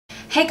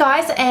Hey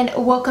guys, and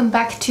welcome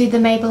back to the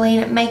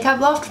Maybelline Makeup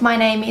Loft. My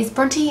name is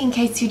Bronte, in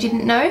case you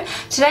didn't know.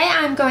 Today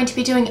I'm going to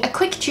be doing a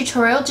quick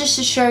tutorial just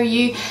to show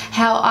you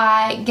how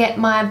I get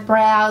my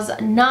brows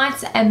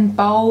nice and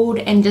bold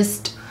and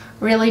just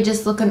really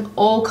just looking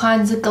all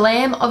kinds of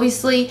glam.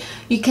 Obviously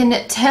you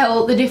can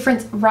tell the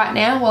difference right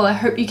now, well I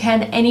hope you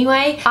can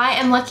anyway. I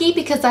am lucky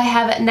because I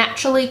have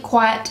naturally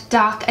quite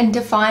dark and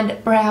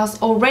defined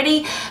brows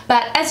already,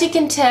 but as you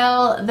can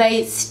tell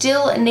they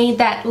still need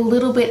that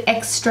little bit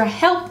extra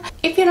help.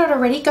 If you're not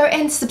already, go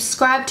and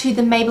subscribe to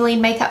the Maybelline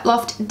Makeup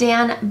Loft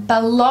down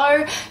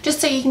below just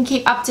so you can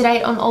keep up to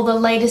date on all the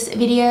latest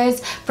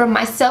videos from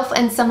myself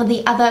and some of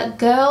the other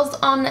girls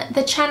on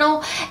the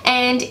channel.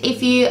 And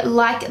if you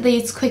like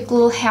these quick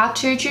little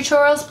how-to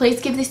tutorials, please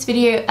give this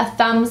video a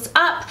thumbs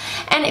up.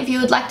 And if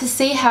you would like to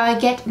see how I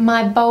get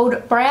my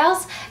bold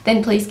brows,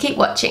 then please keep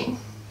watching.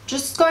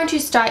 Just going to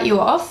start you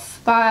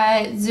off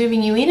by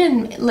zooming you in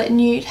and letting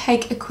you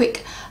take a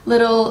quick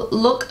little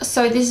look.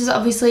 So this is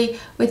obviously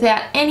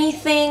without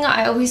anything.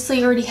 I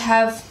obviously already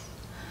have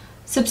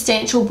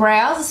substantial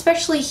brows,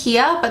 especially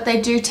here, but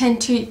they do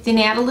tend to thin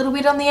out a little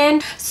bit on the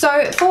end.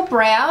 So for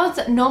brows,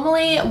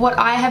 normally what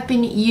I have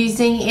been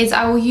using is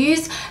I will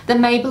use the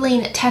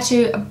Maybelline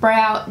Tattoo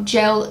Brow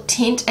Gel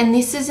Tint, and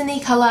this is in the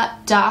color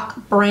dark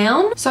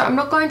brown. So I'm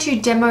not going to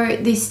demo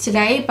this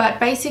today, but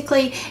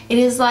basically it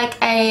is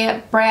like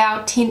a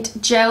brow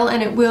tint gel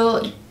and it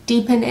will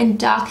deepen and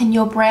darken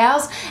your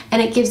brows, and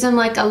it gives them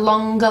like a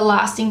longer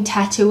lasting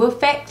tattoo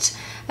effect.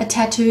 A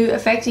tattoo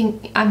effect,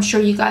 and I'm sure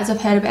you guys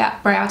have heard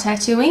about brow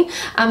tattooing.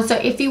 So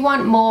if you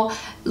want more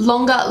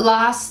longer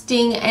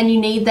lasting and you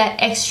need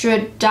that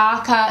extra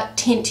darker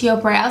tint to your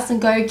brows, then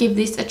go give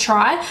this a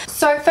try.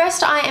 So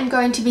first I am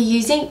going to be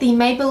using the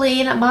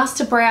Maybelline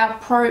Master Brow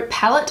Pro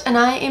palette, and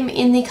I am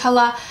in the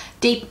color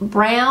deep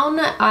brown.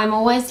 I'm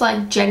always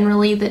like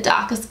generally the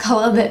darkest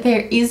color that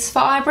there is for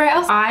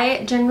eyebrows.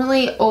 I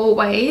generally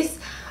always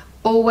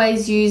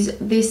use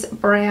this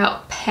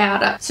brow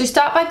powder. So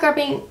start by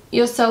grabbing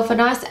yourself a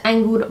nice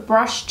angled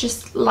brush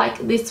just like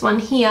this one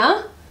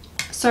here.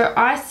 So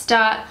I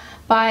start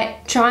by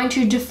trying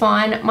to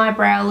define my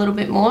brow a little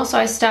bit more. So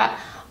I start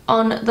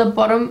on the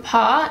bottom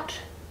part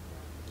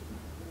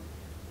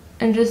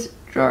and just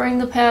drawing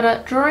the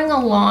powder, drawing a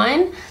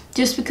line,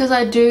 just because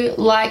I do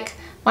like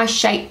my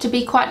shape to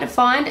be quite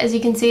defined. As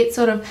you can see, it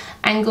sort of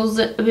angles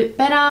it a bit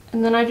better.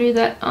 And then I do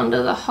that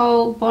under the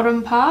whole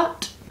bottom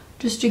part,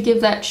 just to give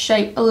that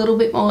shape a little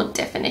bit more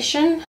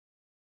definition.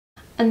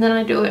 And then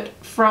I do it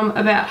from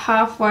about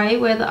halfway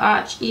where the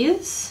arch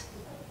is.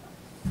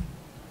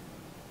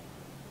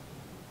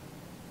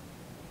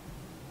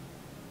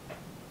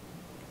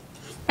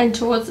 And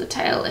towards the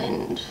tail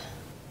end.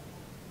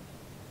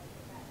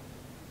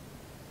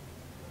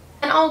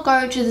 And I'll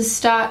go to the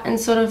start and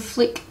sort of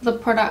flick the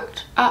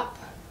product up.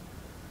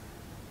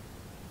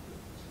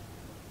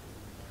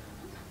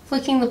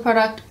 Flicking the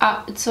product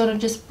up, it sort of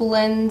just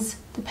blends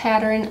the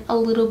powder in a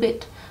little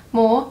bit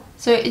more.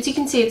 So as you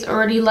can see, it's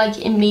already like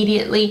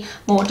immediately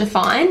more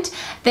defined.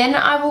 Then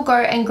I will go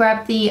and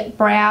grab the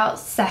Brow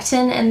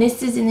Satin, and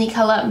this is in the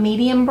color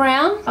medium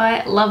brown.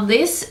 I love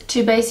this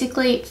to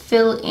basically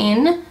fill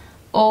in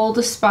all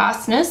the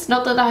sparseness.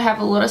 Not that I have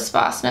a lot of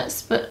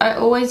sparseness, but I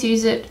always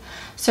use it.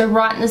 So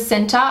right in the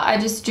center, I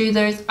just do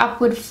those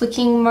upward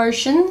flicking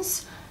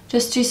motions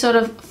just to sort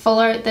of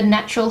follow the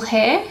natural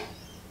hair.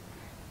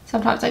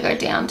 Sometimes I go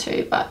down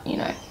too, but you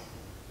know.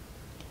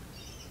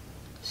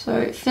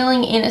 So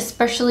filling in,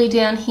 especially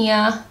down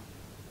here,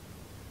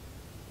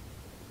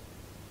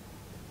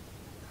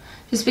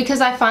 just because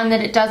I find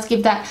that it does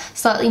give that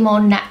slightly more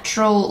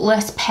natural,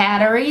 less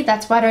powdery.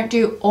 That's why I don't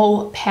do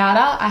all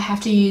powder. I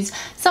have to use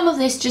some of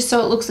this just so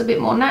it looks a bit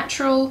more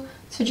natural.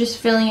 So just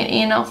filling it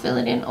in, I'll fill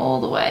it in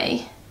all the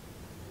way.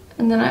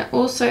 And then I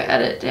also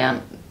add it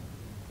down,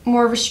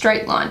 more of a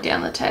straight line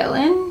down the tail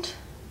end.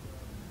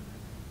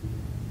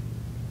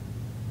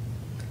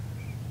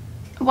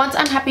 Once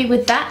I'm happy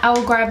with that, I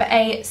will grab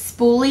a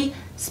spoolie,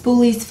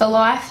 spoolies for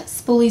life,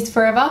 spoolies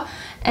forever,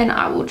 and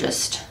I will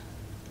just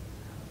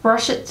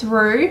brush it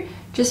through,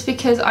 just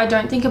because I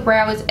don't think a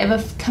brow is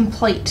ever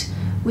complete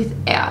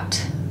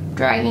without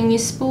dragging your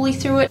spoolie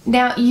through it.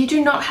 Now you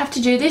do not have to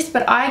do this,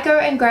 but I go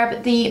and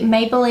grab the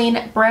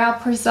Maybelline Brow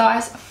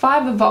Precise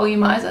Fiber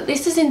Volumizer.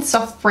 This is in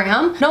soft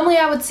brown. Normally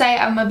I would say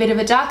I'm a bit of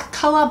a darker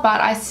color,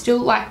 but I still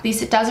like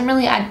this. It doesn't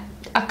really add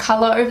a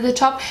color over the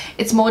top.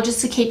 It's more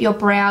just to keep your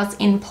brows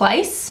in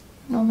place.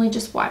 Normally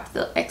just wipe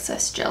the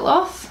excess gel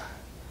off,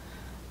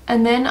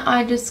 and then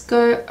I just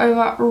go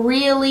over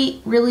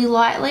really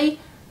lightly,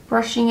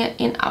 brushing it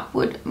in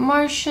upward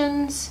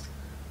motions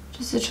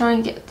just to try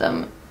and get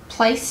them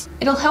placed.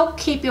 It'll help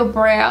keep your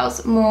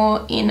brows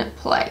more in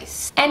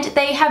place. And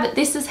there you have it.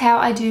 This is how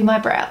I do my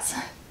brows.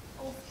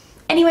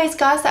 Anyways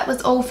guys, that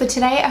was all for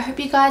today. I hope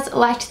you guys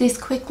liked this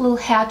quick little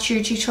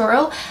how-to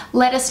tutorial.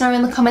 Let us know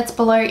in the comments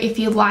below if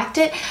you liked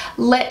it.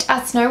 Let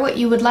us know what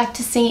you would like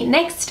to see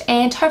next,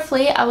 and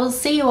hopefully I will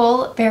see you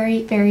all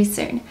very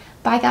soon.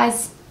 Bye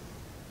guys.